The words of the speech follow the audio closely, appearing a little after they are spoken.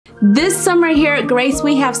This summer here at Grace,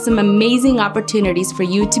 we have some amazing opportunities for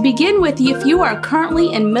you. To begin with, if you are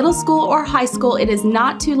currently in middle school or high school, it is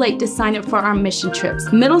not too late to sign up for our mission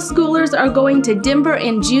trips. Middle schoolers are going to Denver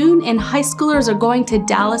in June and high schoolers are going to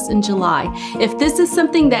Dallas in July. If this is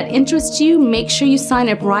something that interests you, make sure you sign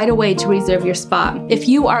up right away to reserve your spot. If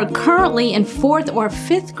you are currently in 4th or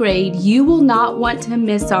 5th grade, you will not want to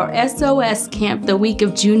miss our SOS camp the week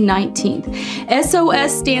of June 19th.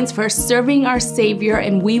 SOS stands for Serving Our Savior,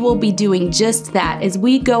 and we will be doing just that as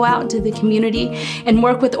we go out into the community and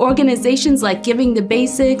work with organizations like Giving the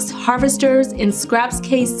Basics, Harvesters, and Scraps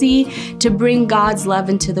KC to bring God's love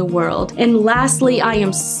into the world. And lastly, I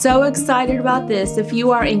am so excited about this. If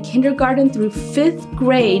you are in kindergarten through 5th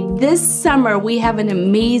grade, this summer we have an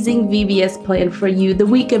amazing VBS plan for you the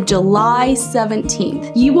week of July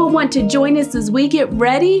 17th. You will want to join us as we get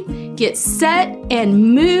ready, get set,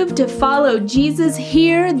 and move to follow Jesus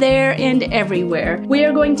here, there, and everywhere. We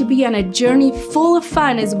are going to be on a journey full of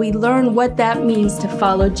fun as we learn what that means to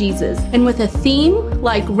follow Jesus. And with a theme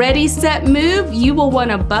like Ready, Set, Move, you will want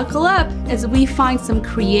to buckle up as we find some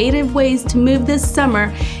creative ways to move this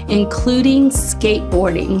summer, including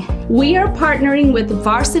skateboarding. We are partnering with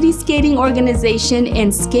Varsity Skating Organization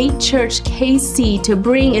and Skate Church KC to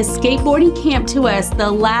bring a skateboarding camp to us the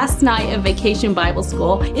last night of Vacation Bible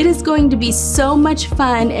School. It is going to be so much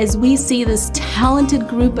fun as we see this talented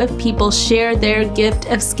group of people share their gift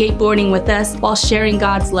of skateboarding with us while sharing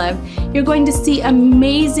God's love. You're going to see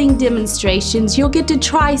amazing demonstrations. You'll get to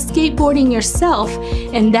try skateboarding yourself,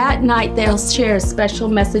 and that night they'll share a special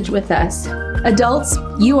message with us. Adults,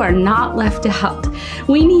 you are not left out.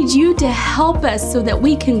 We need you to help us so that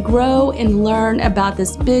we can grow and learn about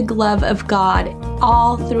this big love of God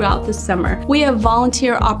all throughout the summer. We have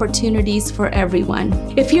volunteer opportunities for everyone.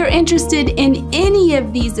 If you're interested in any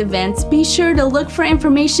of these events, be sure to look for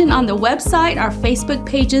information on the website, our Facebook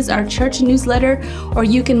pages, our church newsletter, or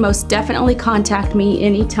you can most definitely contact me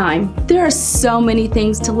anytime. There are so many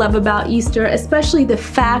things to love about Easter, especially the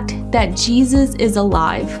fact that Jesus is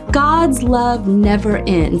alive. God's love never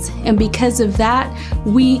ends, and because of that,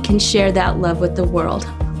 we can share that love with the world.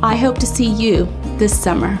 I hope to see you this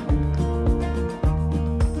summer.